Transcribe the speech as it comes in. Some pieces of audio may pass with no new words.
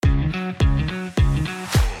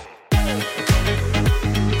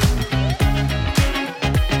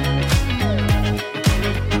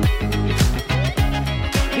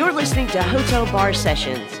to Hotel Bar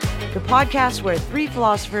Sessions, the podcast where three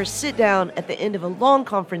philosophers sit down at the end of a long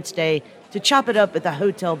conference day to chop it up at the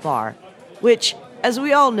hotel bar, which, as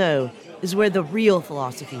we all know, is where the real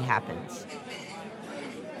philosophy happens.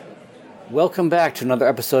 Welcome back to another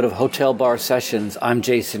episode of Hotel Bar Sessions. I'm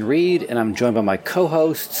Jason Reed, and I'm joined by my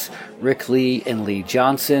co-hosts, Rick Lee and Lee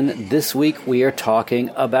Johnson. This week we are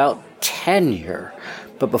talking about tenure.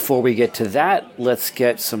 But before we get to that, let's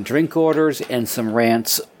get some drink orders and some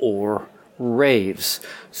rants or raves.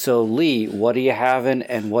 So, Lee, what are you having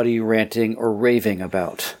and what are you ranting or raving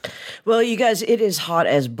about? Well, you guys, it is hot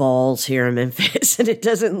as balls here in Memphis, and it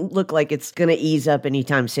doesn't look like it's going to ease up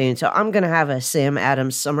anytime soon. So I'm going to have a Sam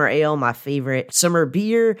Adams Summer Ale, my favorite summer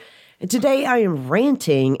beer. And today I am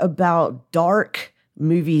ranting about dark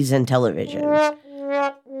movies and television.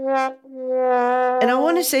 And I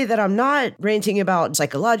want to say that I'm not ranting about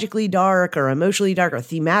psychologically dark or emotionally dark or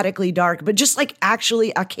thematically dark, but just like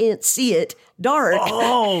actually I can't see it dark.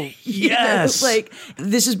 Oh, yes. Like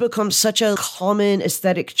this has become such a common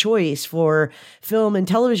aesthetic choice for film and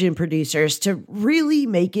television producers to really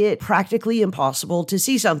make it practically impossible to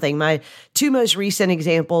see something. My two most recent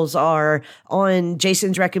examples are on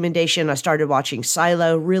Jason's recommendation. I started watching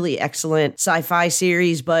Silo, really excellent sci-fi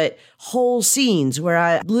series, but whole scenes where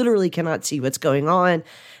I literally cannot see what's going on.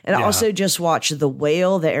 And I also just watched The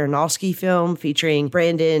Whale, the Aronofsky film featuring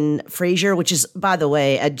Brandon Fraser, which is, by the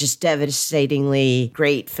way, a just devastatingly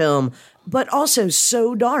great film, but also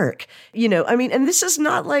so dark. You know, I mean, and this is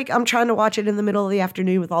not like I'm trying to watch it in the middle of the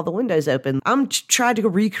afternoon with all the windows open. I'm trying to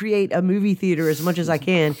recreate a movie theater as much as I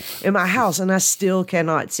can in my house, and I still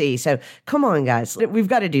cannot see. So come on, guys. We've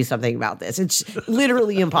got to do something about this. It's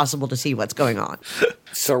literally impossible to see what's going on.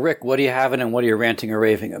 So, Rick, what are you having and what are you ranting or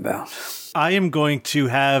raving about? I am going to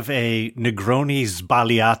have a Negroni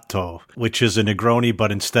Sbagliato, which is a Negroni, but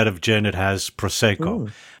instead of gin, it has Prosecco. Ooh.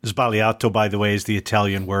 Sbagliato, by the way, is the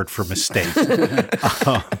Italian word for mistake.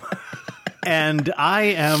 And I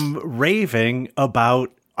am raving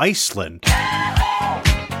about Iceland.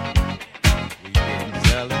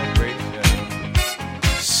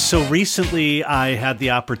 So recently I had the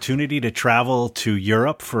opportunity to travel to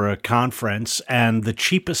Europe for a conference, and the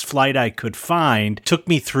cheapest flight I could find took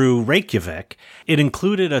me through Reykjavik. It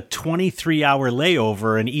included a 23-hour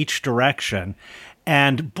layover in each direction.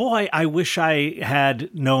 And boy, I wish I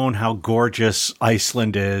had known how gorgeous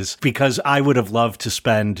Iceland is, because I would have loved to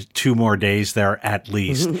spend 2 more days there at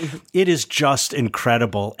least. It is just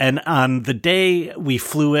incredible. And on the day we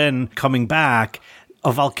flew in coming back,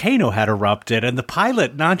 a volcano had erupted, and the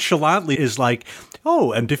pilot nonchalantly is like,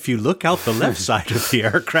 oh, and if you look out the left side of the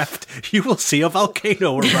aircraft, you will see a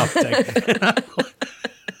volcano erupting.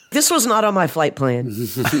 This was not on my flight plan.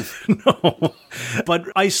 No. But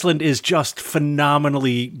Iceland is just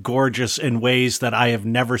phenomenally gorgeous in ways that I have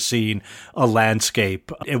never seen a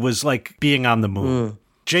landscape. It was like being on the moon.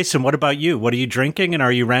 Jason, what about you? What are you drinking, and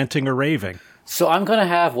are you ranting or raving? So I'm going to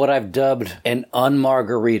have what I've dubbed an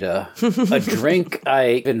unmargarita, a drink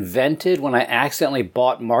I invented when I accidentally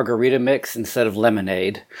bought margarita mix instead of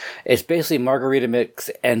lemonade. It's basically margarita mix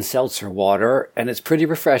and seltzer water, and it's pretty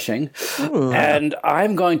refreshing. Ooh. And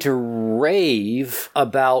I'm going to rave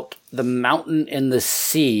about The Mountain in the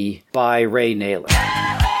Sea by Ray Naylor.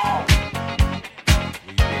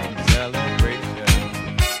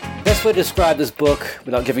 The best way to describe this book,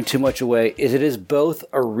 without giving too much away, is it is both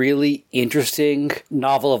a really interesting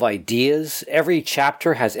novel of ideas. Every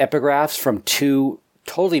chapter has epigraphs from 2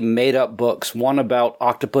 totally made-up books, one about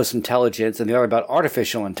octopus intelligence and the other about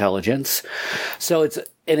artificial intelligence. So it's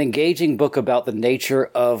an engaging book about the nature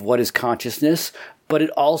of what is consciousness, but it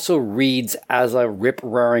also reads as a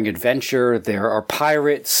rip-roaring adventure. There are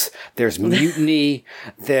pirates, there's mutiny,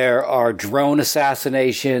 there are drone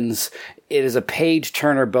assassinations. It is a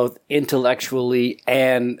page-turner both intellectually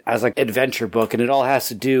and as an adventure book, and it all has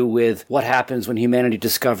to do with what happens when humanity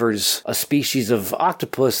discovers a species of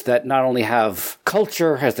octopus that not only have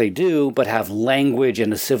culture, as they do, but have language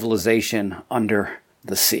and a civilization under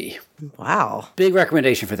the sea. Wow. Big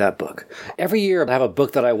recommendation for that book. Every year I have a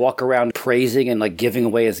book that I walk around praising and like giving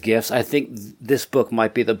away as gifts. I think this book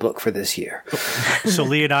might be the book for this year. So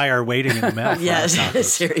Lee and I are waiting in the mail. Yes,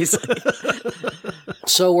 seriously.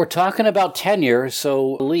 So we're talking about tenure.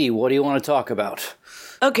 So Lee, what do you want to talk about?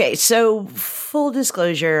 Okay, so full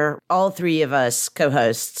disclosure, all 3 of us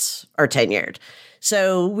co-hosts are tenured.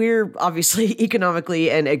 So we're obviously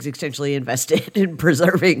economically and existentially invested in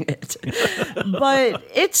preserving it. But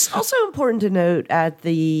it's also important to note at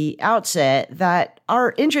the outset that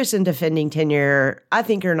our interest in defending tenure, I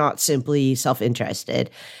think, are not simply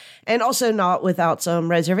self-interested. and also not without some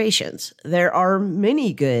reservations. There are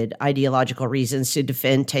many good ideological reasons to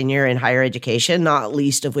defend tenure in higher education, not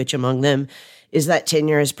least of which among them is that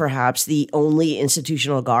tenure is perhaps the only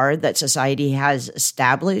institutional guard that society has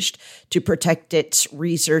established to protect its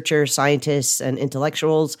researchers, scientists, and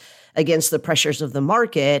intellectuals against the pressures of the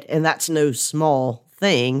market, and that's no small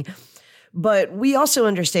thing. But we also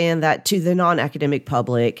understand that to the non-academic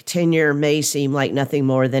public, tenure may seem like nothing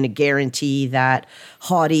more than a guarantee that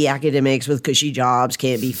haughty academics with cushy jobs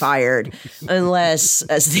can't be fired unless,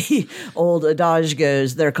 as the old adage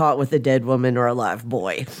goes, they're caught with a dead woman or a live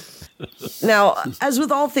boy. Now, as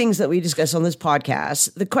with all things that we discuss on this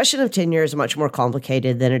podcast, the question of tenure is much more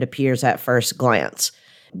complicated than it appears at first glance.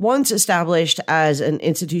 Once established as an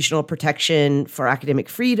institutional protection for academic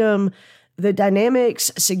freedom, the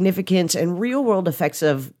dynamics, significance, and real-world effects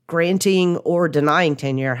of granting or denying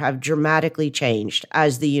tenure have dramatically changed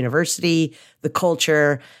as the university, the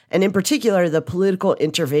culture, and in particular, the political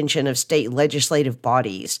intervention of state legislative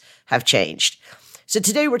bodies have changed. So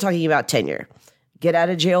today we're talking about tenure. Get out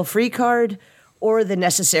of jail free card, or the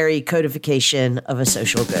necessary codification of a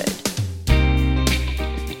social good.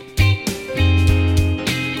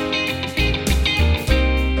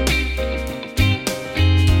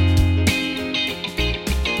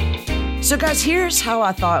 So guys, here's how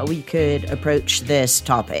I thought we could approach this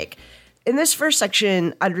topic. In this first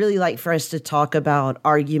section, I'd really like for us to talk about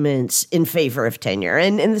arguments in favor of tenure.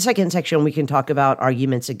 And in the second section, we can talk about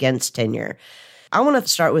arguments against tenure. I want to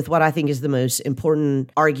start with what I think is the most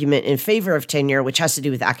important argument in favor of tenure, which has to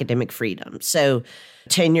do with academic freedom. So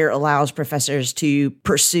tenure allows professors to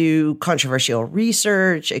pursue controversial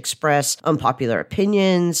research, express unpopular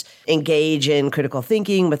opinions, engage in critical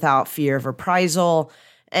thinking without fear of reprisal.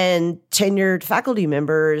 And tenured faculty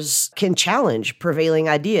members can challenge prevailing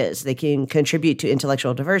ideas. They can contribute to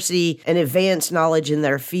intellectual diversity and advance knowledge in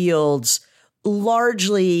their fields,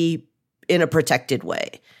 largely in a protected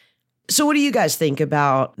way. So what do you guys think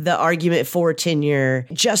about the argument for tenure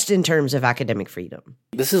just in terms of academic freedom?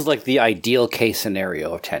 This is like the ideal case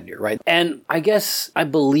scenario of tenure, right? And I guess I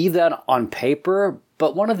believe that on paper,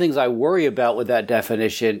 but one of the things I worry about with that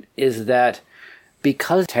definition is that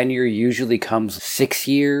because tenure usually comes 6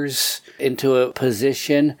 years into a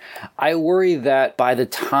position, I worry that by the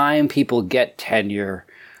time people get tenure,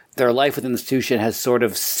 their life within the institution has sort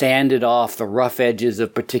of sanded off the rough edges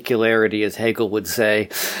of particularity, as Hegel would say,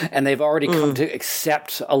 and they've already come to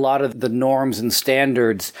accept a lot of the norms and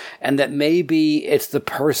standards, and that maybe it's the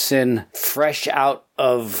person fresh out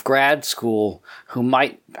of grad school who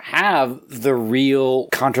might have the real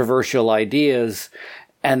controversial ideas,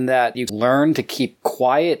 and that you learn to keep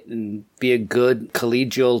quiet and be a good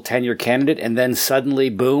collegial tenure candidate, and then suddenly,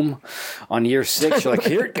 boom, on year 6, you're like,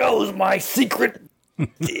 here it goes, my secret.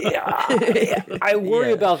 I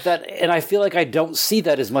worry about that, and I feel like I don't see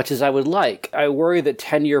that as much as I would like. I worry that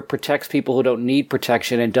tenure protects people who don't need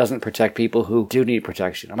protection and doesn't protect people who do need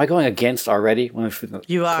protection. Am I going against already?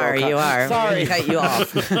 You are. Sorry. I'm going to cut you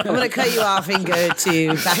off. I'm going to cut you off and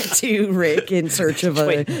go back to Rick in search of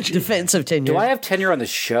a defense of tenure. Do I have tenure on the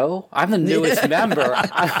show? I'm the newest member.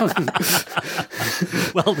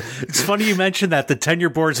 Well, it's funny you mentioned that. The tenure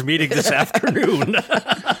board's meeting this afternoon.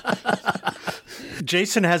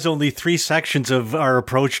 Jason has only 3 sections of our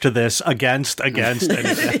approach to this, against, and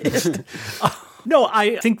against. No,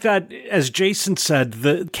 I think that, as Jason said,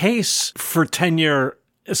 the case for tenure,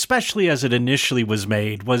 especially as it initially was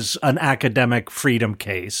made, was an academic freedom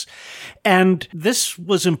case. And this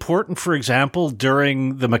was important, for example,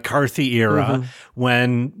 during the McCarthy era,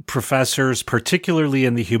 when professors, particularly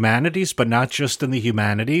in the humanities, but not just in the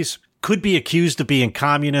humanities, could be accused of being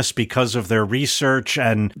communists because of their research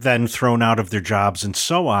and then thrown out of their jobs and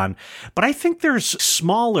so on. But I think there's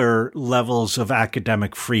smaller levels of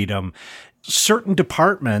academic freedom. Certain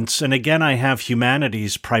departments, and again, I have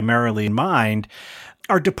humanities primarily in mind,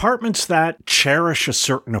 are departments that cherish a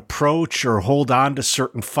certain approach or hold on to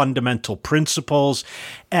certain fundamental principles,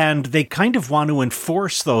 and they kind of want to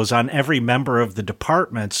enforce those on every member of the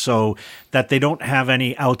department so that they don't have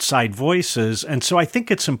any outside voices. And so I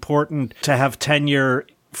think it's important to have tenure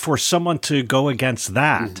for someone to go against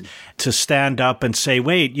that, to stand up and say,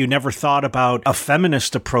 wait, you never thought about a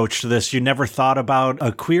feminist approach to this. You never thought about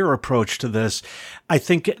a queer approach to this. I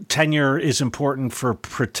think tenure is important for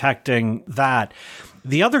protecting that.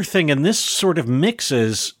 The other thing, and this sort of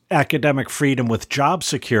mixes academic freedom with job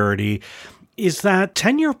security, is that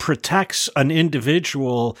tenure protects an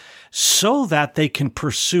individual so that they can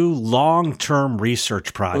pursue long-term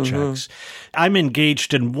research projects. I'm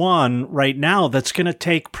engaged in one right now that's going to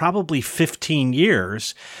take probably 15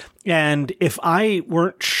 years. And if I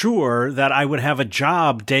weren't sure that I would have a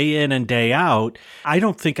job day in and day out, I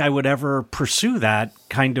don't think I would ever pursue that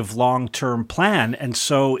kind of long-term plan. And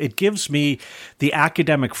so it gives me the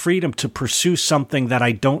academic freedom to pursue something that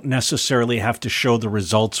I don't necessarily have to show the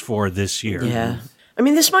results for this year. Yeah. I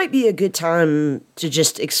mean, this might be a good time to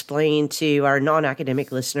just explain to our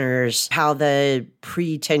non-academic listeners how the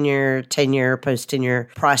pre-tenure, tenure, post-tenure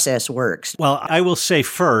process works. Well, I will say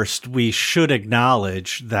first, we should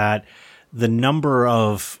acknowledge that the number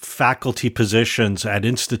of faculty positions at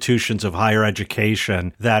institutions of higher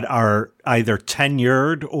education that are either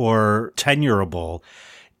tenured or tenurable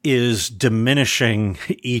is diminishing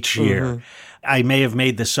each year. Mm-hmm. I may have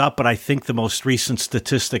made this up, but I think the most recent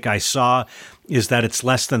statistic I saw is that it's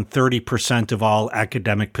less than 30% of all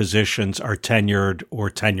academic positions are tenured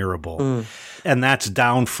or tenurable. And that's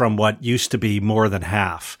down from what used to be more than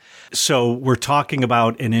half. So we're talking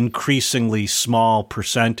about an increasingly small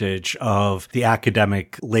percentage of the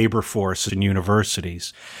academic labor force in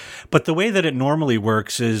universities. But the way that it normally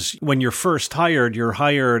works is when you're first hired, you're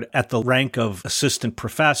hired at the rank of assistant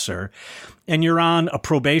professor, and you're on a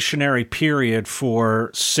probationary period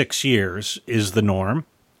for 6 years is the norm.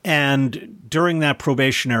 And during that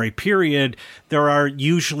probationary period, there are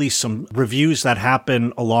usually some reviews that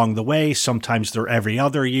happen along the way. Sometimes they're every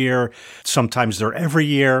other year. Sometimes they're every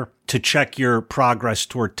year to check your progress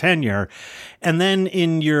toward tenure. And then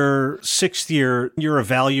in your 6th year, you're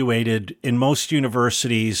evaluated in most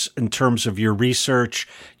universities in terms of your research,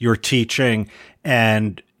 your teaching,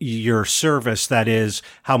 and your service, that is,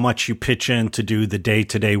 how much you pitch in to do the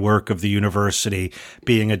day-to-day work of the university,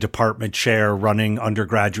 being a department chair, running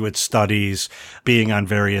undergraduate studies, being on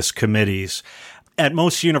various committees. At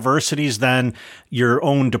most universities, then, your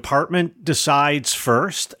own department decides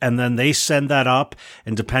first, and then they send that up.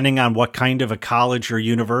 And depending on what kind of a college or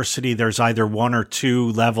university, there's either 1 or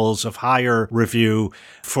 2 levels of higher review.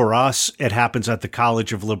 For us, it happens at the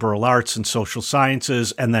College of Liberal Arts and Social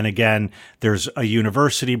Sciences. And then again, there's a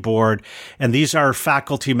university board. And these are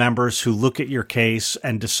faculty members who look at your case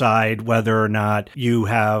and decide whether or not you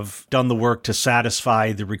have done the work to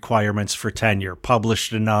satisfy the requirements for tenure,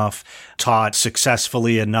 published enough, taught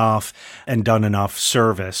successfully enough, and done enough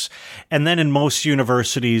service. And then in most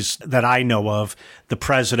universities that I know of, the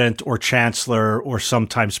president or chancellor or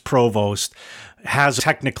sometimes provost has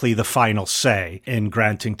technically the final say in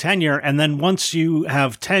granting tenure. And then once you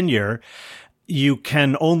have tenure, you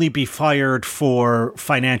can only be fired for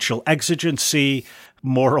financial exigency,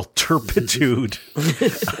 moral turpitude,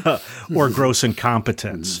 or gross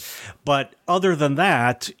incompetence. But other than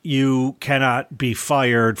that, you cannot be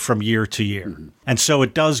fired from year to year. Mm-hmm. And so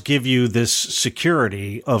it does give you this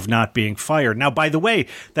security of not being fired. Now, by the way,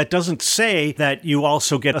 that doesn't say that you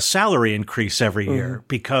also get a salary increase every year,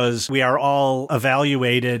 because we are all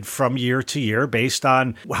evaluated from year to year based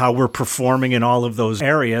on how we're performing in all of those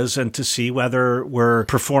areas and to see whether we're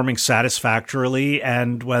performing satisfactorily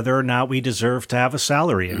and whether or not we deserve to have a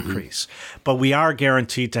salary increase. But we are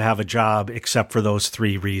guaranteed to have a job except for those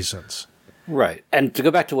 3 reasons. Right. And to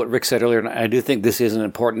go back to what Rick said earlier, and I do think this is an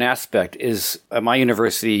important aspect, is at my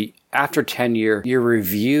university, after tenure, you're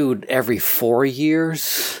reviewed every 4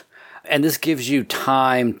 years. And this gives you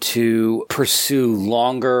time to pursue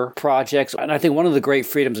longer projects. And I think one of the great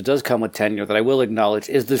freedoms that does come with tenure that I will acknowledge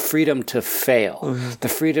is the freedom to fail. The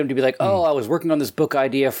freedom to be like, oh, I was working on this book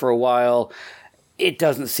idea for a while. It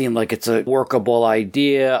doesn't seem like it's a workable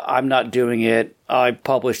idea. I'm not doing it. I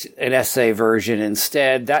published an essay version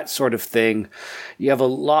instead, that sort of thing. You have a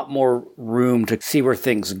lot more room to see where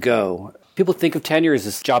things go. People think of tenure as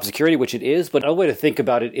this job security, which it is, but another way to think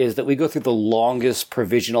about it is that we go through the longest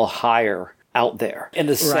provisional hire out there, in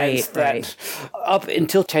the sense that up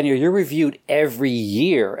until tenure, you're reviewed every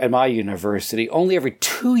year at my university. Only every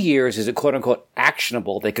 2 years is it quote unquote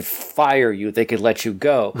actionable. They could fire you. They could let you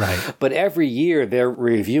go. Right. But every year they're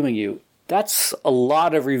reviewing you. That's a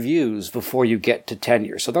lot of reviews before you get to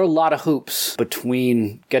tenure. So there are a lot of hoops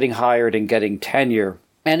between getting hired and getting tenure.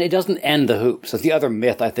 And it doesn't end the hoops. That's the other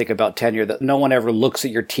myth, I think, about tenure, that no one ever looks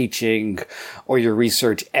at your teaching or your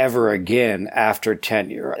research ever again after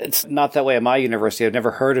tenure. It's not that way at my university. I've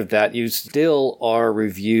never heard of that. You still are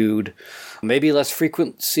reviewed, maybe less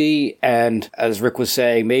frequency. And as Rick was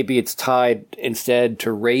saying, maybe it's tied instead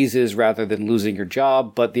to raises rather than losing your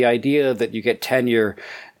job. But the idea that you get tenure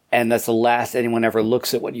and that's the last anyone ever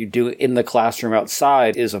looks at what you do in the classroom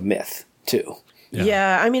outside is a myth, too.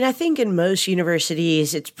 Yeah, I mean, I think in most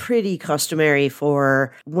universities, it's pretty customary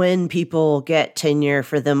for when people get tenure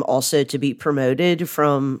for them also to be promoted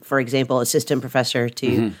from, for example, assistant professor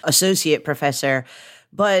to associate professor.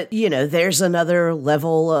 But, there's another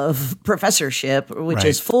level of professorship, which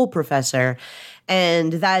is full professor.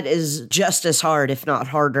 And that is just as hard, if not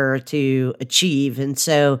harder, to achieve. And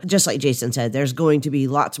so, just like Jason said, there's going to be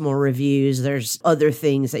lots more reviews. There's other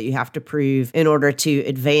things that you have to prove in order to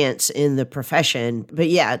advance in the profession. But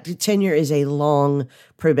yeah, tenure is a long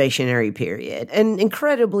probationary period, an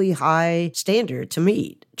incredibly high standard to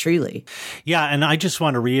meet, truly. Yeah, and I just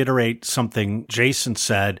want to reiterate something Jason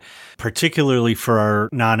said, particularly for our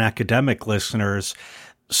non-academic listeners.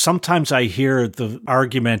 Sometimes I hear the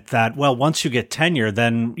argument that, well, once you get tenure,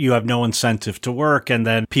 then you have no incentive to work, and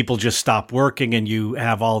then people just stop working and you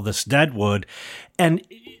have all this deadwood. And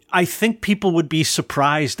I think people would be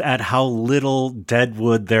surprised at how little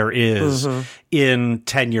deadwood there is in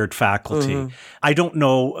tenured faculty. I don't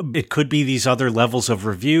know, it could be these other levels of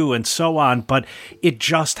review and so on, but it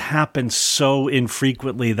just happens so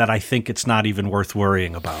infrequently that I think it's not even worth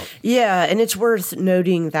worrying about. Yeah, and it's worth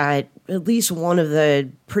noting that at least one of the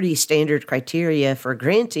pretty standard criteria for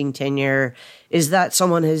granting tenure is that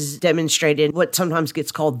someone has demonstrated what sometimes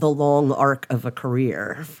gets called the long arc of a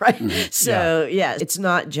career, right? So, yeah, it's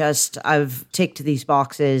not just I've ticked these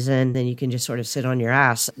boxes and then you can just sort of sit on your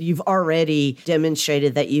ass. You've already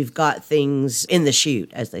demonstrated that you've got things in the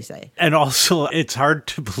chute, as they say. And also, it's hard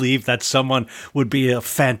to believe that someone would be a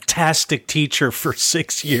fantastic teacher for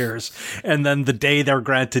 6 years, and then the day they're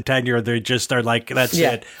granted tenure, they just are like, that's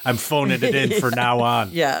it. I'm phoning it in for now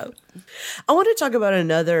on. Yeah. I want to talk about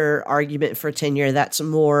another argument for tenure that's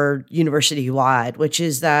more university-wide, which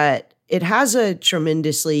is that it has a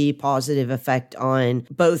tremendously positive effect on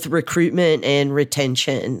both recruitment and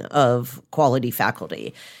retention of quality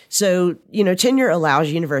faculty. So, tenure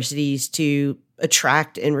allows universities to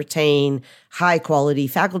attract and retain high-quality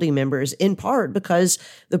faculty members, in part because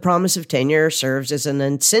the promise of tenure serves as an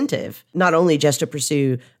incentive, not only just to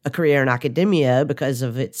pursue a career in academia because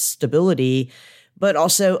of its stability, but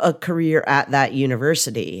also a career at that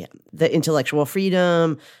university. The intellectual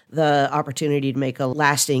freedom, the opportunity to make a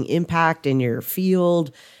lasting impact in your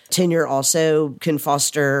field. Tenure also can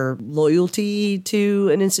foster loyalty to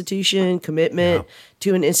an institution, commitment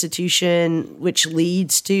to an institution, which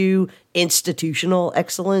leads to institutional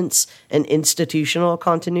excellence and institutional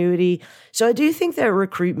continuity. So I do think that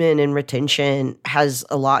recruitment and retention has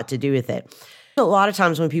a lot to do with it. A lot of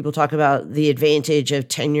times when people talk about the advantage of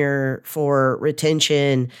tenure for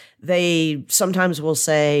retention, they sometimes will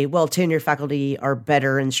say, well, tenured faculty are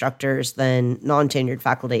better instructors than non-tenured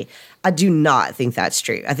faculty. I do not think that's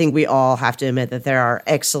true. I think we all have to admit that there are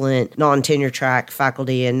excellent non-tenure track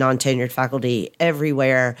faculty and non-tenured faculty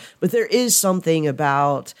everywhere. But there is something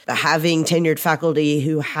about having tenured faculty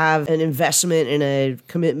who have an investment and a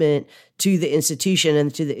commitment to the institution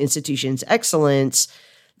and to the institution's excellence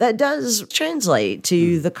that does translate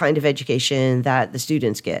to the kind of education that the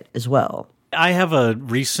students get as well. I have a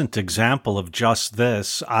recent example of just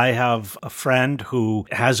this. I have a friend who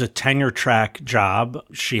has a tenure track job.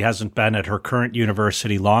 She hasn't been at her current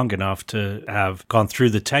university long enough to have gone through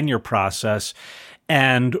the tenure process,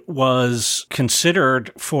 and was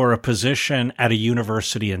considered for a position at a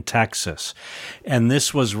university in Texas. And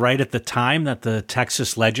this was right at the time that the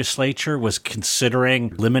Texas legislature was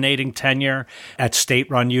considering eliminating tenure at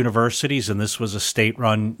state-run universities, and this was a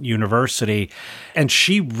state-run university. And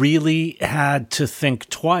she really had to think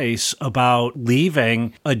twice about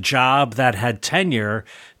leaving a job that had tenure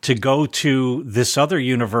to go to this other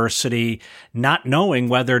university, not knowing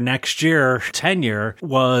whether next year tenure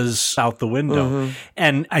was out the window.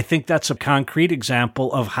 And I think that's a concrete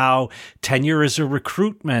example of how tenure is a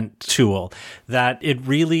recruitment tool, that it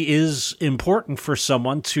really is important for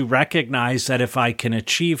someone to recognize that if I can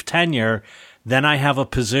achieve tenure, then I have a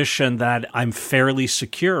position that I'm fairly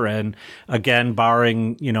secure in, again,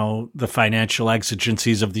 barring, the financial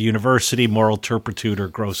exigencies of the university, moral turpitude, or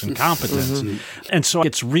gross incompetence. And so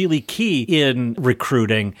it's really key in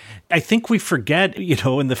recruiting. I think we forget, in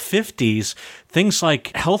the 50s, things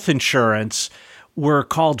like health insurance were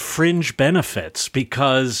called fringe benefits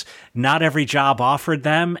because not every job offered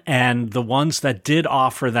them, and the ones that did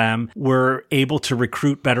offer them were able to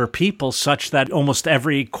recruit better people, such that almost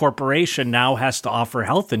every corporation now has to offer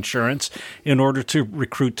health insurance in order to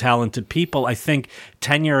recruit talented people. I think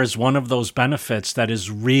tenure is one of those benefits that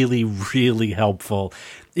is really, really helpful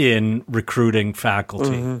in recruiting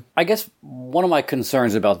faculty. I guess one of my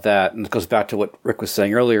concerns about that, and it goes back to what Rick was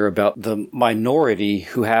saying earlier about the minority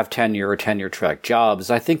who have tenure or tenure track jobs,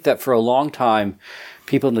 I think that for a long time,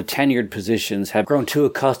 people in the tenured positions have grown too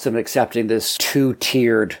accustomed to accepting this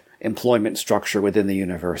two-tiered employment structure within the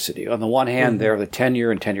university. On the one hand, there are the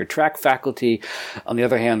tenure and tenure track faculty. On the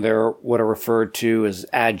other hand, there are what are referred to as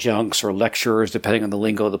adjuncts or lecturers, depending on the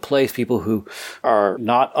lingo of the place, people who are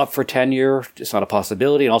not up for tenure. It's not a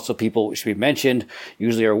possibility. And also people, which should be mentioned,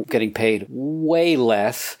 usually are getting paid way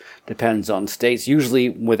less, depends on states, usually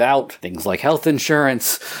without things like health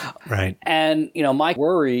insurance. Right. And, my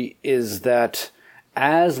worry is that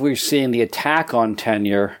as we're seeing the attack on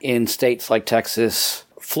tenure in states like Texas,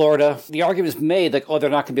 Florida, the argument is made like, they're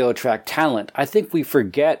not going to be able to attract talent. I think we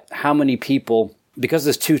forget how many people, because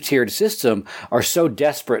this two-tiered system, are so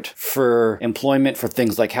desperate for employment, for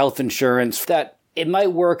things like health insurance, that it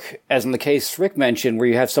might work, as in the case Rick mentioned, where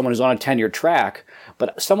you have someone who's on a tenure track,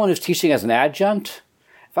 but someone who's teaching as an adjunct.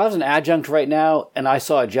 If I was an adjunct right now and I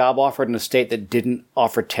saw a job offered in a state that didn't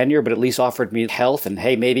offer tenure, but at least offered me health and,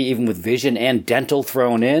 hey, maybe even with vision and dental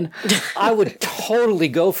thrown in, I would totally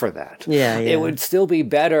go for that. Yeah. It would still be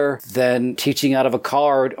better than teaching out of a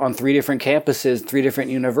car on 3 different campuses, 3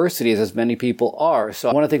 different universities, as many people are.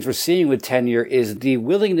 So one of the things we're seeing with tenure is the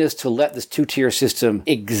willingness to let this two-tier system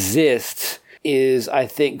exist is, I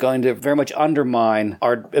think, going to very much undermine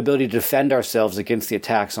our ability to defend ourselves against the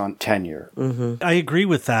attacks on tenure. I agree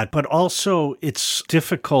with that, but also it's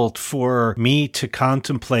difficult for me to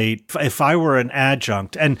contemplate if I were an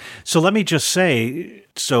adjunct. And so let me just say,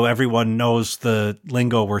 so everyone knows the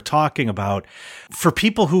lingo we're talking about, for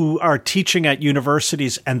people who are teaching at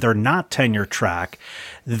universities and they're not tenure track,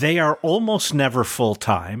 they are almost never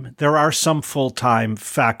full-time. There are some full-time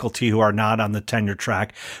faculty who are not on the tenure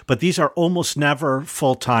track, but these are almost never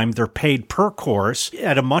full-time. They're paid per course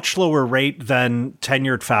at a much lower rate than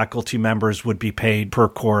tenured faculty members would be paid per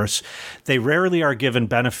course. They rarely are given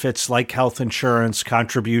benefits like health insurance,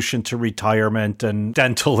 contribution to retirement, and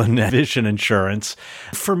dental and vision insurance.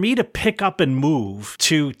 For me to pick up and move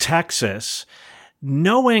to Texas,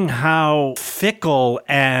 knowing how fickle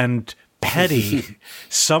and petty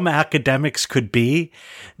some academics could be,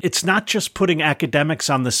 it's not just putting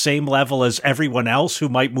academics on the same level as everyone else who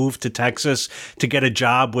might move to Texas to get a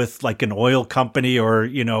job with like an oil company or,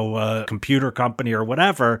 a computer company or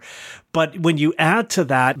whatever. But when you add to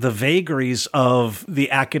that the vagaries of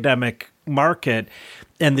the academic market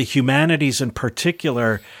and the humanities in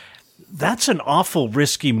particular, that's an awful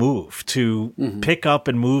risky move to pick up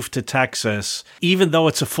and move to Texas, even though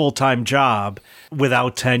it's a full-time job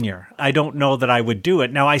without tenure. I don't know that I would do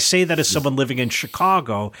it. Now, I say that as someone living in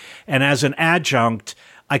Chicago, and as an adjunct,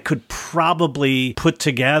 I could probably put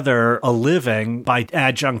together a living by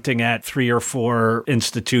adjuncting at 3 or 4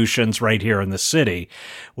 institutions right here in the city,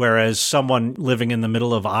 whereas someone living in the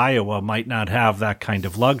middle of Iowa might not have that kind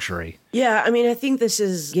of luxury. Yeah, I think this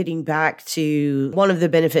is getting back to one of the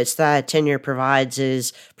benefits that tenure provides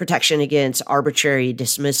is protection against arbitrary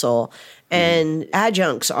dismissal. And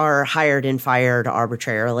adjuncts are hired and fired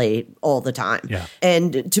arbitrarily all the time. Yeah.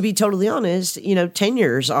 And to be totally honest,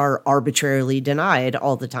 tenures are arbitrarily denied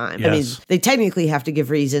all the time. Yes. They technically have to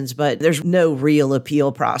give reasons, but there's no real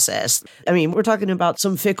appeal process. We're talking about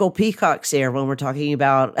some fickle peacocks here when we're talking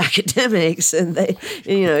about academics, and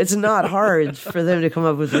it's not hard for them to come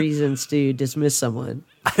up with reasons to dismiss someone.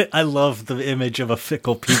 I love the image of a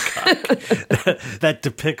fickle peacock that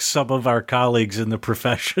depicts some of our colleagues in the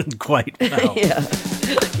profession quite well.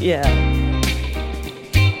 Yeah.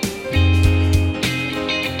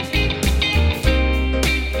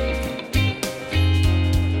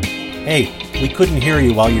 Hey, we couldn't hear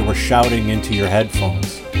you while you were shouting into your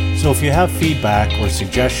headphones. So if you have feedback or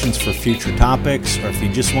suggestions for future topics, or if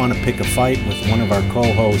you just want to pick a fight with one of our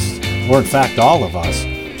co-hosts, or in fact all of us,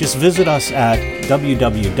 just visit us at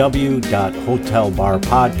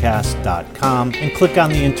www.hotelbarpodcast.com and click on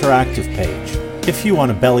the interactive page. If you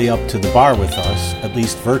want to belly up to the bar with us, at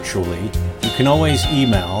least virtually, you can always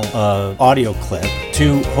email an audio clip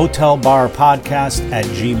to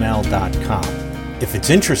hotelbarpodcast@gmail.com. If it's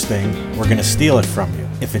interesting, we're going to steal it from you.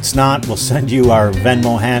 If it's not, we'll send you our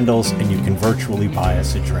Venmo handles and you can virtually buy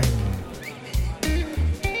us a drink.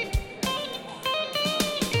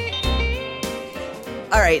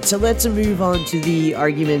 All right, so let's move on to the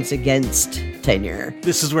arguments against tenure.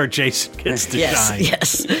 This is where Jason gets to shine.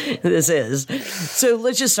 Yes, this is. So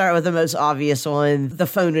let's just start with the most obvious one, the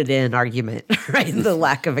phone it in argument, right? The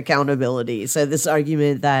lack of accountability. So this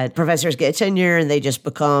argument that professors get tenure and they just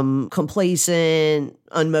become complacent,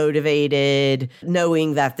 unmotivated,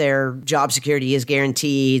 knowing that their job security is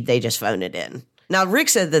guaranteed, they just phone it in. Now, Rick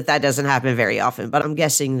said that doesn't happen very often, but I'm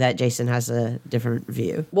guessing that Jason has a different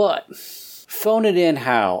view. What? Phone it in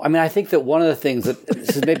how? I mean, I think that one of the things that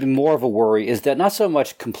this is maybe more of a worry is that not so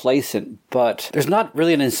much complacent, but there's not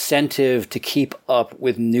really an incentive to keep up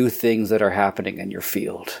with new things that are happening in your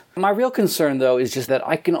field. My real concern, though, is just that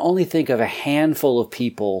I can only think of a handful of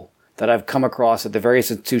people that I've come across at the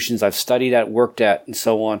various institutions I've studied at, worked at, and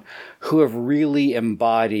so on, who have really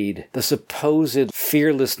embodied the supposed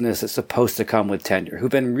fearlessness that's supposed to come with tenure, who've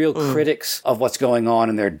been real critics of what's going on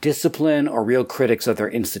in their discipline or real critics of their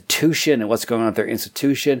institution and what's going on at their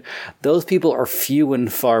institution. Those people are few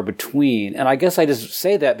and far between. And I guess I just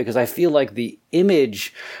say that because I feel like the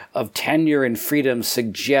image of tenure and freedom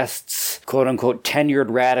suggests, quote unquote, tenured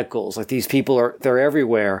radicals. Like these people they're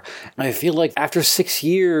everywhere. And I feel like after 6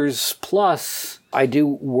 years plus, I do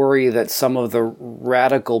worry that some of the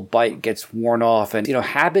radical bite gets worn off and,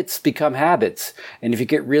 habits become habits. And if you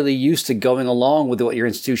get really used to going along with what your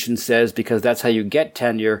institution says because that's how you get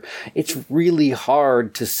tenure, it's really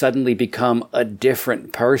hard to suddenly become a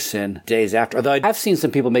different person days after. Although I've seen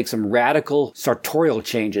some people make some radical sartorial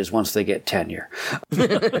changes once they get tenure.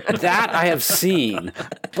 That I have seen,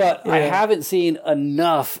 but I haven't seen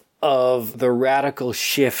enough of the radical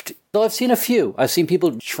shift. Though I've seen a few. I've seen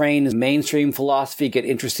people train in mainstream philosophy, get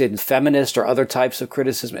interested in feminist or other types of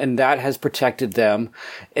criticism, and that has protected them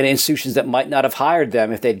in institutions that might not have hired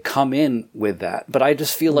them if they'd come in with that. But I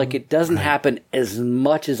just feel like it doesn't happen as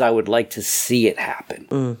much as I would like to see it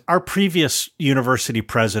happen. Our previous university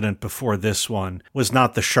president before this one was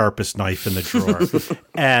not the sharpest knife in the drawer.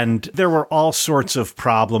 And there were all sorts of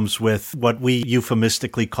problems with what we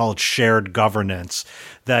euphemistically called shared governance.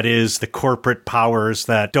 That is, the corporate powers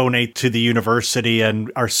that donate to the university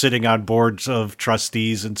and are sitting on boards of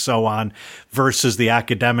trustees and so on versus the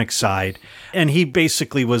academic side. And he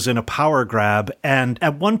basically was in a power grab. And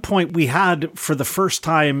at one point we had, for the first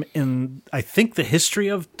time in, I think, the history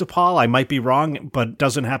of DePaul, I might be wrong, but it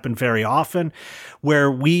doesn't happen very often,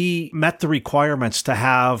 where we met the requirements to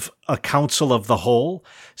have a council of the whole.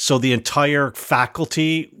 So the entire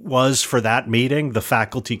faculty was for that meeting, the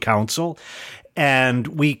faculty council. And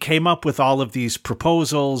we came up with all of these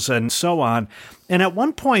proposals and so on. And at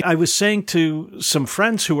one point, I was saying to some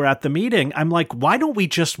friends who were at the meeting, I'm like, why don't we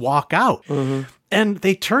just walk out? And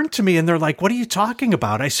they turned to me and they're like, what are you talking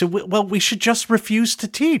about? I said, well, we should just refuse to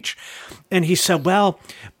teach. And he said, well,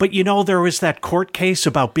 but there was that court case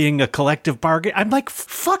about being a collective bargain. I'm like,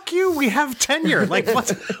 fuck you. We have tenure. Like,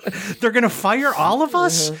 what? They're going to fire all of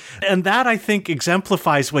us? And that, I think,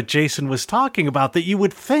 exemplifies what Jason was talking about, that you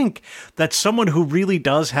would think that someone who really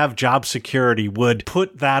does have job security would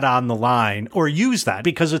put that on the line, or use that,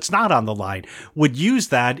 because it's not on the line, would use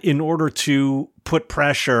that in order to put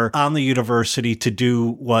pressure on the university to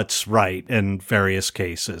do what's right in various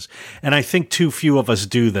cases. And I think too few of us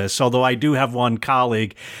do this, although I do have one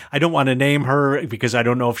colleague. I don't want to name her because I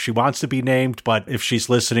don't know if she wants to be named, but if she's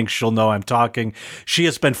listening, she'll know I'm talking. She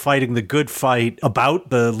has been fighting the good fight about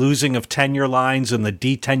the losing of tenure lines and the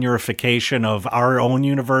detenurification of our own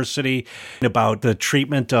university, about the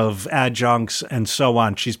treatment of adjuncts and so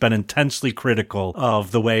on. She's been intensely critical of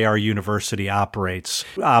the way our university operates,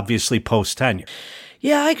 obviously post-tenure.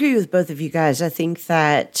 Yeah, I agree with both of you guys. I think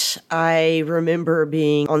that I remember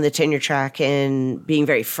being on the tenure track and being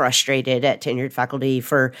very frustrated at tenured faculty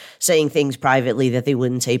for saying things privately that they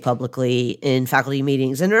wouldn't say publicly in faculty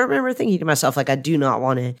meetings. And I remember thinking to myself, like, I do not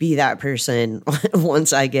want to be that person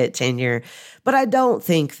once I get tenure. But I don't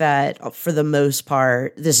think that, for the most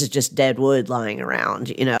part, this is just dead wood lying around.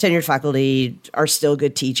 Tenured faculty are still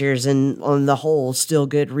good teachers and, on the whole, still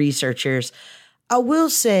good researchers. I will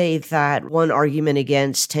say that one argument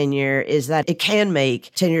against tenure is that it can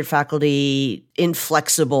make tenured faculty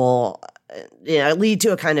inflexible, lead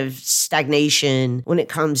to a kind of stagnation when it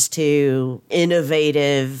comes to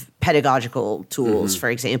innovative pedagogical tools, for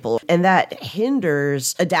example. And that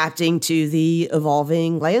hinders adapting to the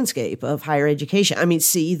evolving landscape of higher education. I mean,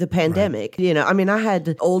 see the pandemic. Right. I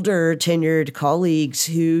had older tenured colleagues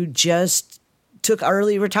who just took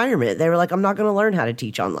early retirement. They were like, I'm not going to learn how to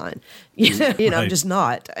teach online. I'm just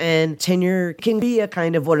not. And tenure can be a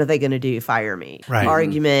kind of, what are they going to do? Fire me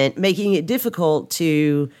argument, making it difficult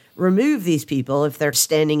to remove these people if they're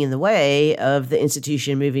standing in the way of the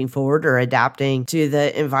institution moving forward or adapting to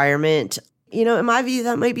the environment. In my view,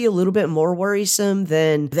 that might be a little bit more worrisome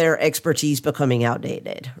than their expertise becoming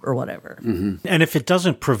outdated or whatever. And if it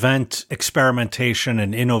doesn't prevent experimentation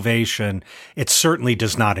and innovation, it certainly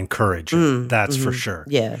does not encourage it. That's for sure.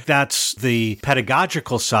 Yeah. That's the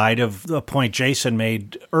pedagogical side of the point Jason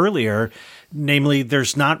made earlier, Namely,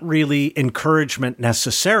 there's not really encouragement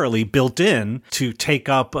necessarily built in to take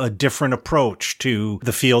up a different approach to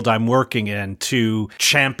the field I'm working in, to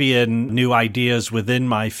champion new ideas within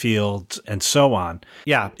my field, and so on.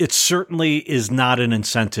 Yeah, it certainly is not an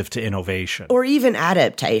incentive to innovation. Or even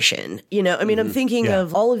adaptation. I'm thinking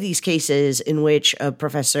of all of these cases in which a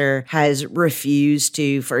professor has refused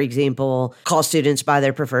to, for example, call students by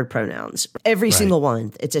their preferred pronouns. Every single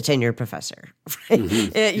one, it's a tenured professor, right?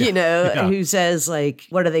 Who says, like,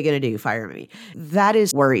 what are they going to do? Fire me. That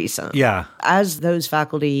is worrisome. Yeah. As those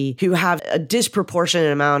faculty who have a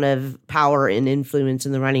disproportionate amount of power and influence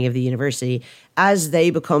in the running of the university, as they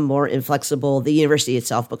become more inflexible, the university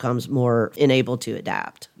itself becomes more enabled to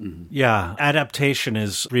adapt. Yeah, adaptation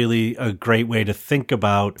is really a great way to think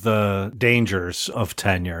about the dangers of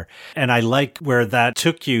tenure. And I like where that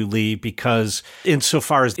took you, Lee, because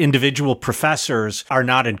insofar as individual professors are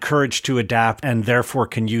not encouraged to adapt and therefore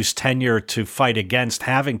can use tenure to fight against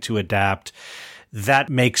having to adapt, that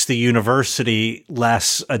makes the university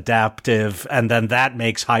less adaptive, and then that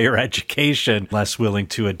makes higher education less willing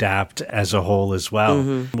to adapt as a whole as well.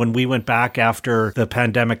 When we went back after the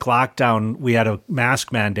pandemic lockdown, we had a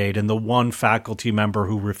mask mandate, and the one faculty member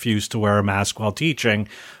who refused to wear a mask while teaching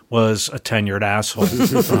was a tenured asshole.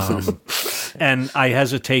 And I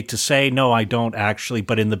hesitate to say, no, I don't actually,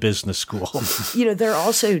 but in the business school. There are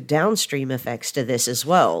also downstream effects to this as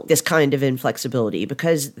well, this kind of inflexibility,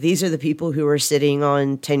 because these are the people who are sitting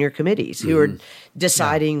on tenure committees, who are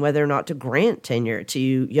deciding whether or not to grant tenure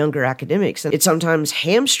to younger academics. And it sometimes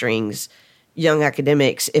hamstrings young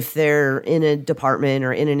academics if they're in a department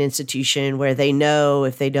or in an institution where they know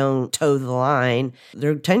if they don't toe the line,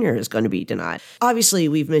 their tenure is going to be denied. Obviously,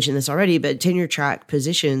 we've mentioned this already, but tenure track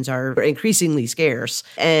positions are increasingly scarce,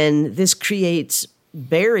 and this creates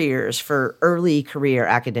barriers for early career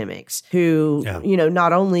academics who,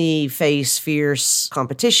 not only face fierce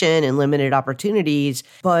competition and limited opportunities,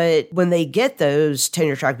 but when they get those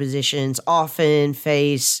tenure track positions, often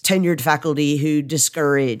face tenured faculty who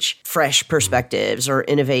discourage fresh perspectives or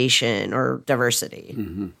innovation or diversity.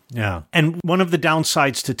 Yeah. And one of the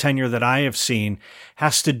downsides to tenure that I have seen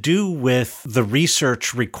has to do with the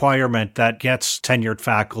research requirement that gets tenured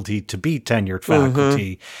faculty to be tenured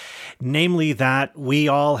faculty. Namely that we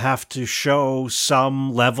all have to show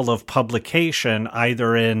some level of publication,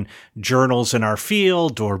 either in journals in our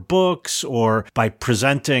field or books or by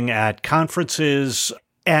presenting at conferences.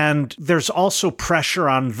 And there's also pressure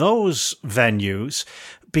on those venues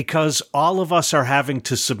because all of us are having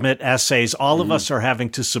to submit essays, all of us are having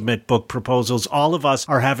to submit book proposals, all of us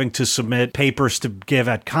are having to submit papers to give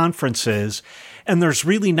at conferences, and there's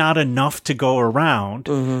really not enough to go around.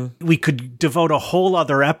 We could devote a whole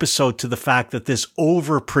other episode to the fact that this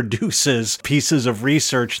overproduces pieces of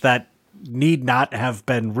research that need not have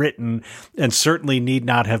been written and certainly need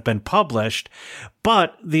not have been published.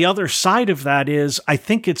 But the other side of that is, I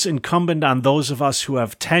think it's incumbent on those of us who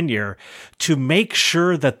have tenure to make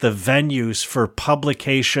sure that the venues for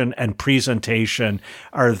publication and presentation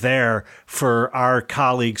are there for our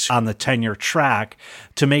colleagues on the tenure track,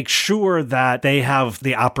 to make sure that they have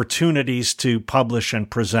the opportunities to publish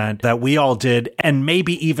and present that we all did, and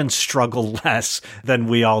maybe even struggle less than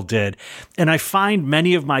we all did. And I find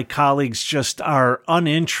many of my colleagues just are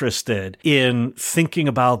uninterested in thinking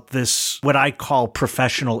about this, what I call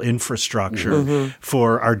professional infrastructure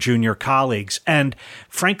for our junior colleagues. And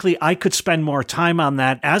frankly, I could spend more time on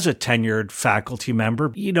that as a tenured faculty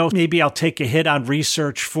member. Maybe I'll take a hit on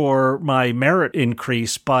research for my merit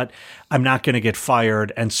increase, but I'm not going to get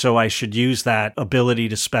fired. And so I should use that ability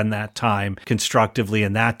to spend that time constructively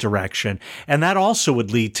in that direction. And that also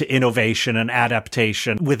would lead to innovation and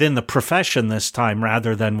adaptation within the profession this time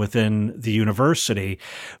rather than within the university.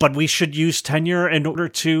 But we should use tenure in order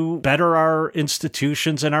to better our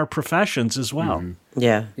institutions and our professions as well.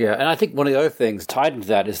 Yeah. And I think one of the other things tied into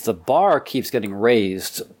that is the bar keeps getting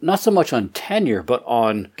raised, not so much on tenure, but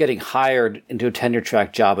on getting hired into a tenure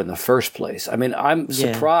track job in the first place. I mean, I'm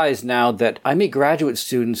surprised now that I meet graduate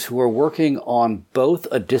students who are working on both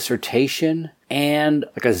a dissertation and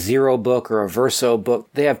like a zero book or a verso book.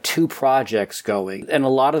 They have 2 projects going, and a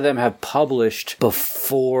lot of them have published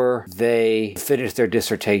before they finish their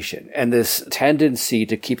dissertation. And this tendency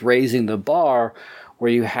to keep raising the bar,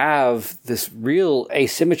 where you have this real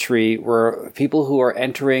asymmetry where people who are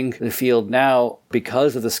entering the field now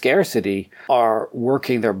because of the scarcity are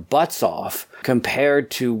working their butts off compared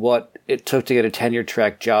to what it took to get a tenure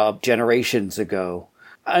track job generations ago.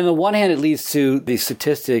 On the one hand, it leads to the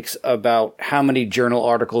statistics about how many journal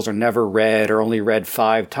articles are never read or only read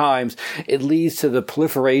 5 times. It leads to the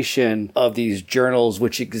proliferation of these journals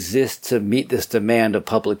which exist to meet this demand of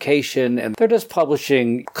publication, and they're just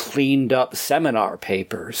publishing cleaned up seminar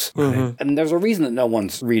papers. Mm-hmm. And there's a reason that no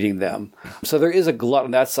one's reading them. So there is a glut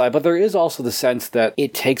on that side, but there is also the sense that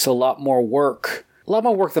it takes a lot more work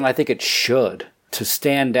than I think it should, to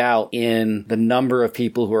stand out in the number of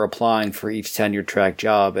people who are applying for each tenure track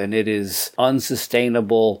job. And it is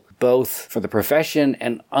unsustainable both for the profession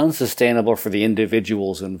and unsustainable for the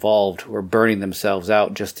individuals involved who are burning themselves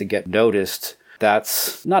out just to get noticed.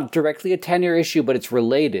 That's not directly a tenure issue, but it's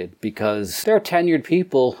related because there are tenured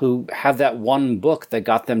people who have that one book that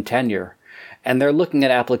got them tenure. And they're looking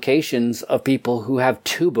at applications of people who have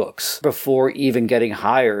 2 books before even getting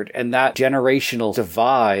hired. And that generational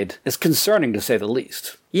divide is concerning, to say the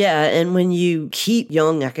least. Yeah, and when you keep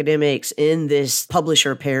young academics in this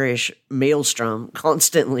publisher parish maelstrom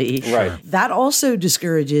constantly, right, that also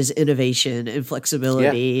discourages innovation and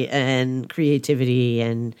flexibility and creativity.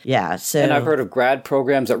 And And I've heard of grad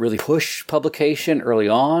programs that really push publication early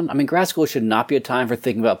on. I mean, grad school should not be a time for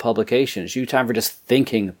thinking about publication. It should be a time for just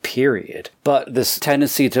thinking, period. But this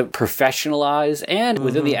tendency to professionalize, and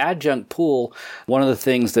within the adjunct pool, one of the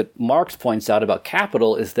things that Marx points out about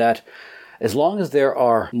capital is that as long as there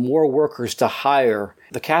are more workers to hire,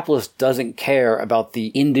 the capitalist doesn't care about the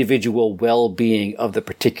individual well-being of the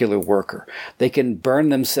particular worker. They can burn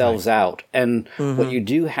themselves out. And what you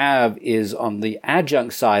do have is, on the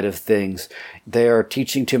adjunct side of things, they're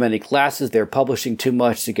teaching too many classes, they're publishing too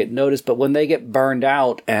much to get noticed, but when they get burned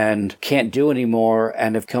out and can't do anymore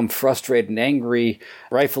and have become frustrated and angry,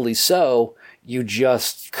 rightfully so, you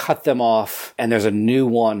just cut them off, and there's a new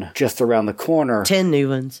one just around the corner. 10 new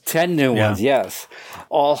ones. 10 new ones, yes.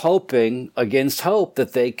 All hoping against hope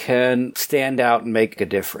that they can stand out and make a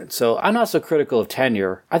difference. So I'm not so critical of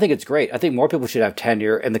tenure. I think it's great. I think more people should have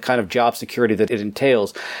tenure and the kind of job security that it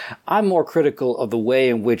entails. I'm more critical of the way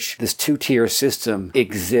in which this 2-tier system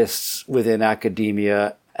exists within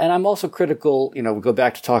academia. And I'm also critical, we go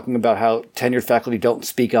back to talking about how tenured faculty don't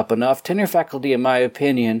speak up enough. Tenured faculty, in my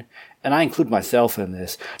opinion, and I include myself in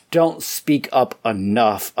this, don't speak up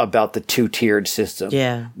enough about the 2-tiered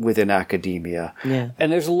system within academia. Yeah.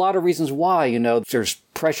 And there's a lot of reasons why, there's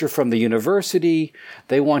pressure from the university.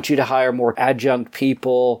 They want you to hire more adjunct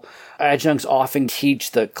people. Adjuncts often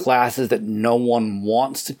teach the classes that no one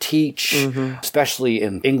wants to teach, especially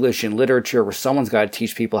in English and literature, where someone's got to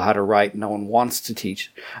teach people how to write. No one wants to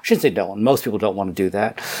teach. I shouldn't say no one. Most people don't want to do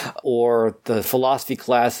that. Or the philosophy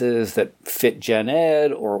classes that fit gen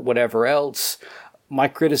ed or whatever else. My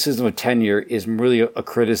criticism of tenure is really a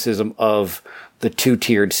criticism of the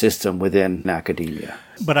 2-tiered system within academia.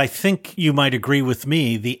 But I think you might agree with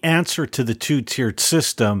me. The answer to the 2-tiered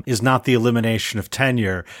system is not the elimination of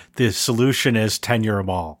tenure. The solution is tenure them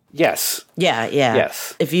all. Yes. Yeah.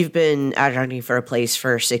 Yes. If you've been adjuncting for a place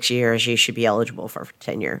for 6 years, you should be eligible for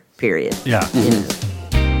tenure, period. Yeah.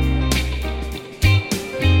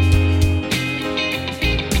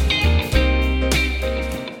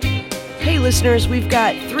 Hey, listeners, we've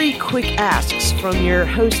got 3 quick asks from your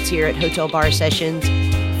hosts here at Hotel Bar Sessions.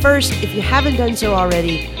 First, if you haven't done so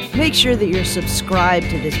already, make sure that you're subscribed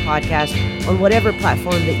to this podcast on whatever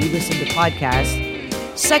platform that you listen to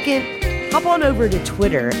podcasts. Second, hop on over to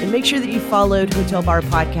Twitter and make sure that you followed Hotel Bar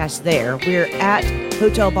Podcast there. We're at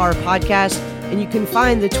Hotel Bar Podcast, and you can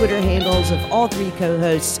find the Twitter handles of all 3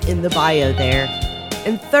 co-hosts in the bio there.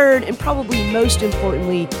 And third, and probably most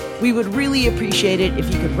importantly, we would really appreciate it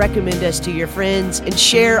if you could recommend us to your friends and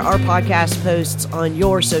share our podcast posts on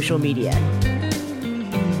your social media.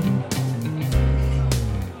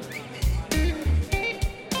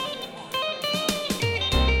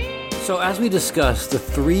 So as we discussed, the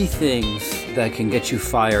 3 things that can get you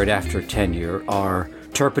fired after tenure are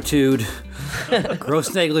turpitude,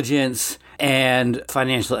 gross negligence, and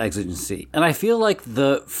financial exigency. And I feel like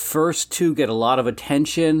the first 2 get a lot of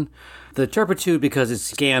attention. The turpitude because it's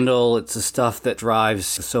scandal, it's the stuff that drives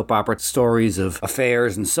soap opera stories of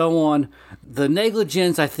affairs and so on. The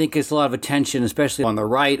negligence, I think, gets a lot of attention, especially on the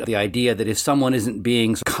right. The idea that if someone isn't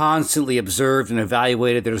being constantly observed and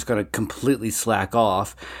evaluated, they're just going to completely slack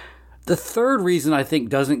off. The third reason I think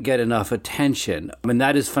doesn't get enough attention, and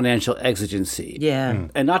that is financial exigency. Yeah.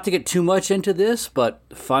 And not to get too much into this, but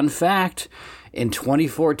fun fact, in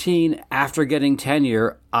 2014, after getting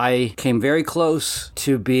tenure, I came very close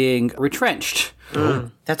to being retrenched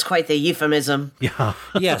That's quite the euphemism. Yeah.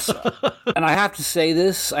 Yes. And I have to say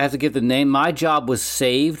this, I have to give the name. My job was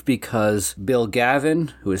saved because Bill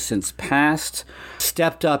Gavin, who has since passed,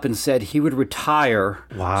 stepped up and said he would retire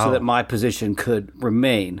so that my position could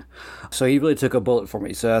remain. So he really took a bullet for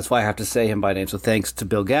me. So that's why I have to say him by name. So thanks to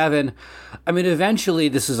Bill Gavin. I mean, eventually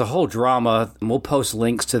this is a whole drama. And we'll post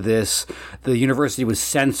links to this. The university was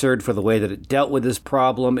censored for the way that it dealt with this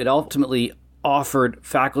problem. It ultimately offered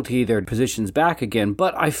faculty their positions back again.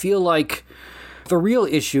 But I feel like the real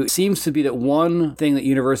issue seems to be that one thing that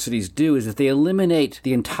universities do is that they eliminate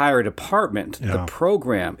the entire department, the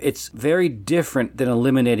program. It's very different than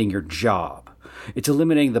eliminating your job. It's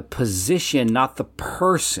eliminating the position, not the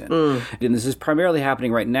person. And this is primarily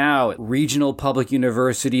happening right now at regional public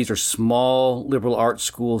universities or small liberal arts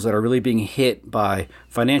schools that are really being hit by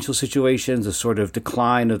financial situations, a sort of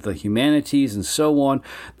decline of the humanities and so on.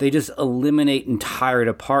 They just eliminate entire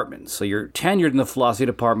departments. So you're tenured in the philosophy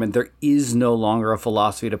department. There is no longer a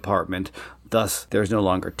philosophy department. Thus, there's no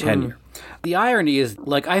longer tenure. The irony is,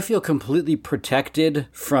 like, I feel completely protected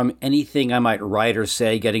from anything I might write or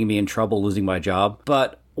say getting me in trouble, losing my job.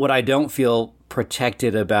 But what I don't feel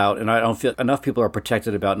protected about, and I don't feel enough people are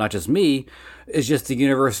protected about, not just me, is just the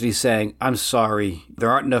university saying, I'm sorry,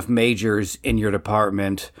 there aren't enough majors in your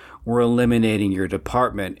department. We're eliminating your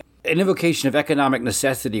department. An invocation of economic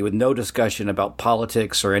necessity with no discussion about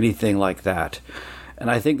politics or anything like that.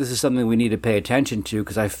 And I think this is something we need to pay attention to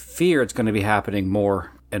because I fear it's going to be happening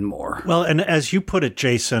more and more. Well, and as you put it,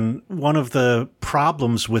 Jason, one of the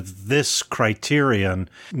problems with this criterion,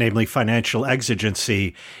 namely financial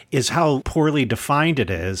exigency, is how poorly defined it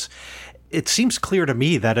is. It seems clear to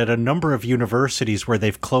me that at a number of universities where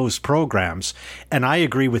they've closed programs, and I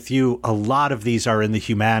agree with you, a lot of these are in the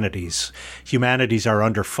humanities. Humanities are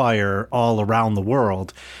under fire all around the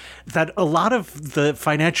world. That a lot of the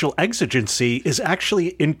financial exigency is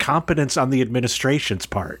actually incompetence on the administration's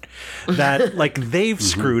part. That, like, they've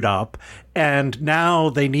screwed up and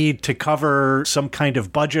now they need to cover some kind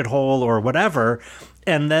of budget hole or whatever.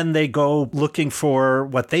 And then they go looking for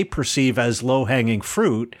what they perceive as low-hanging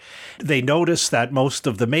fruit. They notice that most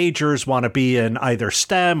of the majors want to be in either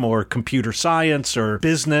STEM or computer science or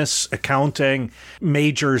business, accounting,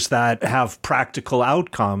 majors that have practical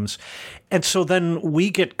outcomes. And so then we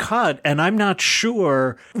get cut, and I'm not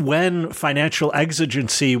sure when financial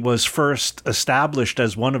exigency was first established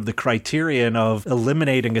as one of the criterion of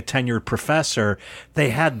eliminating a tenured professor,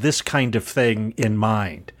 they had this kind of thing in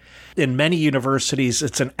mind. In many universities,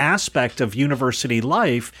 it's an aspect of university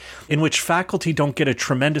life in which faculty don't get a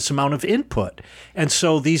tremendous amount of input. And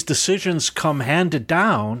so these decisions come handed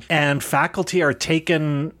down, and faculty are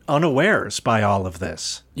taken unawares by all of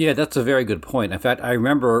this. Yeah, that's a very good point. In fact, I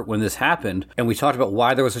remember when this happened and we talked about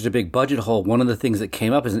why there was such a big budget hole, one of the things that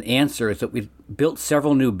came up as an answer is that we built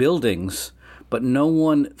several new buildings, but no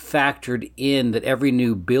one factored in that every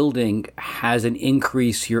new building has an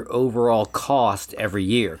increase to your overall cost every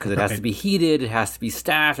year because it has to be heated, it has to be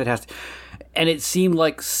staffed, and it seemed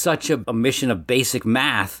like such a omission of basic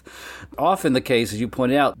math. Often the case, as you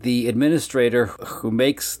pointed out, the administrator who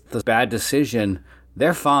makes the bad decision,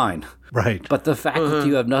 they're fine. Right. But the faculty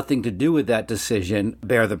who have nothing to do with that decision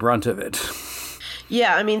bear the brunt of it.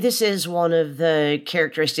 Yeah, I mean, this is one of the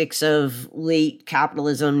characteristics of late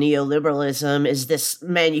capitalism, neoliberalism, is this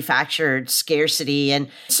manufactured scarcity. And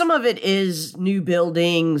some of it is new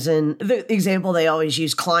buildings and the example they always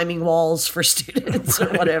use, climbing walls for students or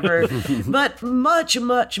whatever. But much,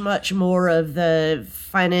 much, much more of the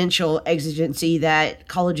financial exigency that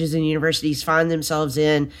colleges and universities find themselves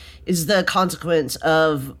in is the consequence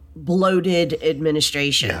of bloated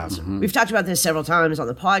administrations. Yeah. We've talked about this several times on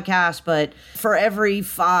the podcast, but for every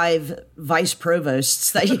 5 vice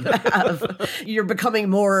provosts that you have, you're becoming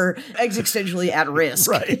more existentially at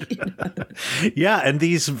risk. Right. Yeah, and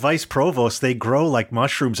these vice provosts, they grow like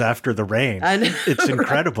mushrooms after the rain. It's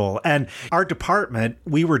incredible. And our department,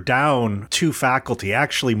 we were down 2 faculty,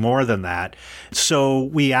 actually more than that. So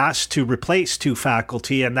we asked to replace 2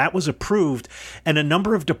 faculty, and that was approved. And a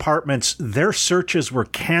number of departments, their searches were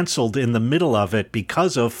canceled in the middle of it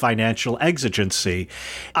because of financial exigency.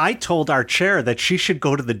 I told our chair that she should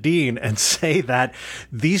go to the dean and say that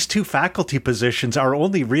these 2 faculty positions are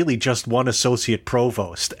only really just one associate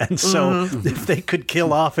provost. And so if they could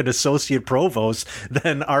kill off an associate provost,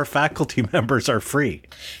 then our faculty members are free.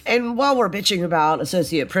 And while we're bitching about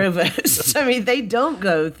associate provosts, I mean, they don't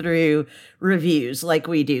go through reviews like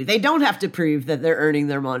we do. They don't have to prove that they're earning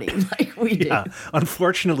their money like we do. Yeah.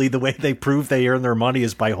 Unfortunately, the way they prove they earn their money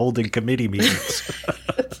is by holding committee meetings.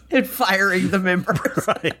 And firing the members.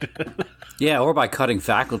 Right. Yeah, or by cutting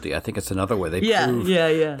faculty. I think it's another way.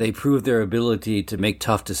 They prove their ability to make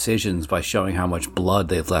tough decisions by showing how much blood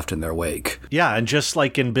they've left in their wake. Yeah, and just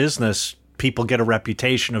like in business, people get a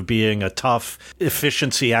reputation of being a tough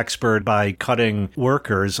efficiency expert by cutting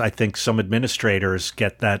workers. I think some administrators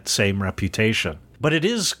get that same reputation. But it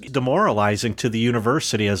is demoralizing to the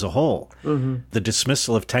university as a whole. Mm-hmm. The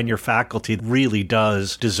dismissal of tenure faculty really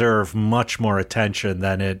does deserve much more attention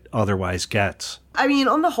than it otherwise gets. I mean,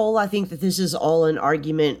 on the whole, I think that this is all an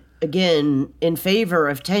argument, again, in favor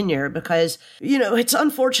of tenure because, it's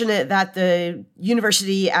unfortunate that the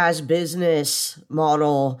university as business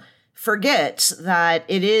model forgets that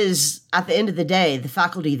it is, at the end of the day, the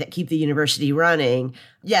faculty that keep the university running.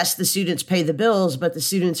 Yes, the students pay the bills, but the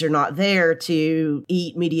students are not there to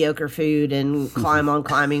eat mediocre food and climb on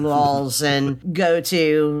climbing walls and go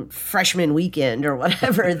to freshman weekend or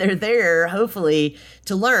whatever. They're there, hopefully,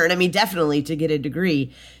 to learn. I mean, definitely to get a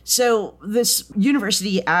degree. So this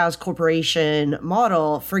university as corporation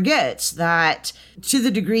model forgets that to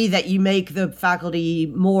the degree that you make the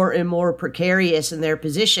faculty more and more precarious in their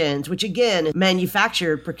positions, which again,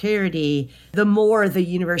 manufactured precarity, the more the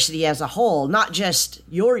university as a whole, not just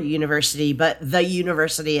your university, but the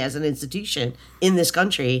university as an institution in this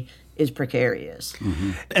country is precarious.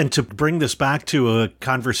 Mm-hmm. And to bring this back to a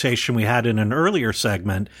conversation we had in an earlier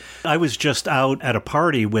segment, I was just out at a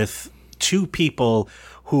party with two people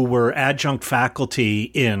who were adjunct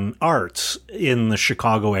faculty in arts in the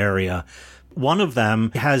Chicago area. One of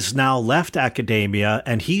them has now left academia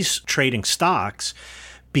and he's trading stocks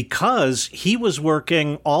because he was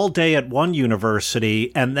working all day at one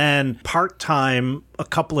university and then part-time a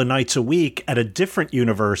couple of nights a week at a different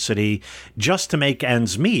university just to make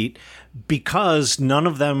ends meet because none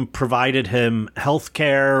of them provided him health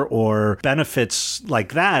care or benefits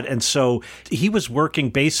like that. And so he was working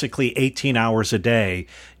basically 18 hours a day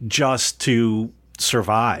just to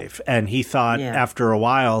survive. And he thought after a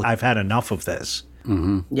while, I've had enough of this.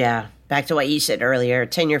 Mm-hmm. Yeah. Back to what you said earlier,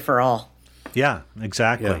 tenure for all. Yeah,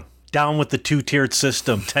 exactly. Yeah. Down with the two-tiered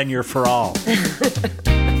system, tenure for all.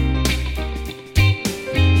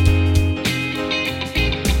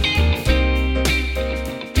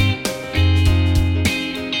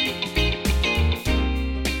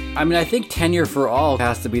 I mean, I think tenure for all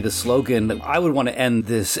has to be the slogan that I would want to end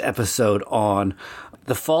this episode on.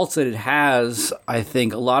 The faults that it has, I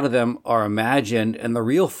think a lot of them are imagined, and the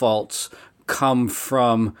real faults come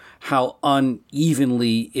from how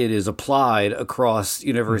unevenly it is applied across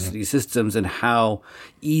university systems and how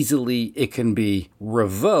easily it can be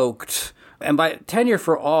revoked. And by tenure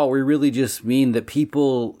for all, we really just mean that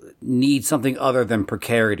people need something other than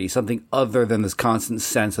precarity, something other than this constant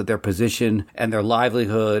sense that their position and their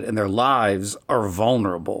livelihood and their lives are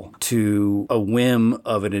vulnerable to a whim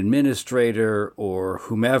of an administrator or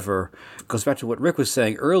whomever. It goes back to what Rick was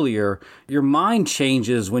saying earlier. Your mind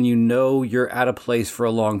changes when you know you're at a place for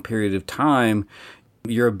a long period of time.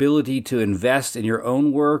 Your ability to invest in your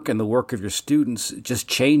own work and the work of your students just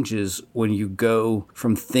changes when you go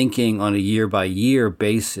from thinking on a year-by-year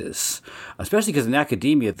basis. Especially because in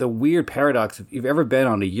academia, the weird paradox, if you've ever been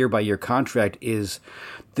on a year-by-year contract, is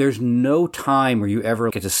there's no time where you ever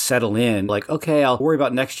get to settle in. Like, okay, I'll worry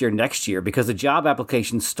about next year, because the job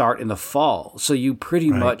applications start in the fall. So you pretty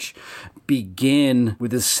much begin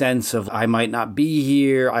with this sense of, I might not be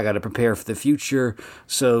here, I got to prepare for the future.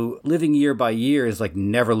 So living year by year is like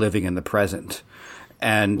never living in the present.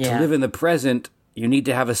 And to live in the present, you need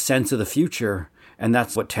to have a sense of the future, and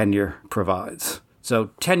that's what tenure provides.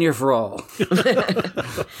 So tenure for all.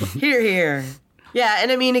 Hear, hear. Yeah,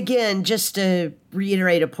 and I mean, again, just to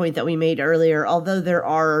reiterate a point that we made earlier, although there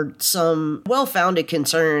are some well-founded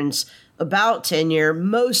concerns about tenure,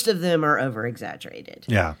 most of them are over-exaggerated.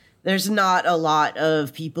 Yeah. There's not a lot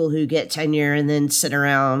of people who get tenure and then sit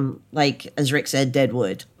around, like, as Rick said, dead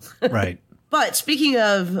wood. Right. But speaking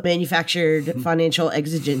of manufactured financial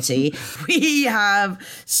exigency, we have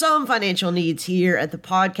some financial needs here at the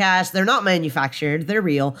podcast. They're not manufactured. They're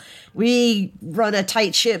real. We run a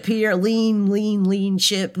tight ship here, lean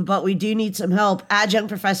ship, but we do need some help. Adjunct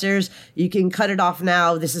professors, you can cut it off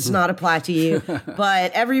now. This does not apply to you.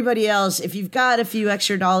 But everybody else, if you've got a few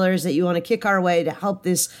extra dollars that you want to kick our way to help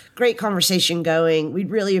this great conversation going, we'd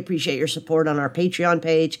really appreciate your support on our Patreon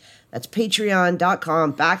page. That's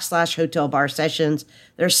patreon.com/Hotel Bar Sessions.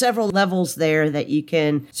 There are several levels there that you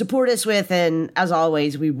can support us with. And as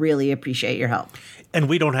always, we really appreciate your help. And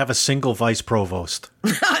we don't have a single vice provost.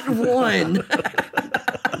 Not one.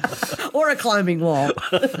 Or a climbing wall.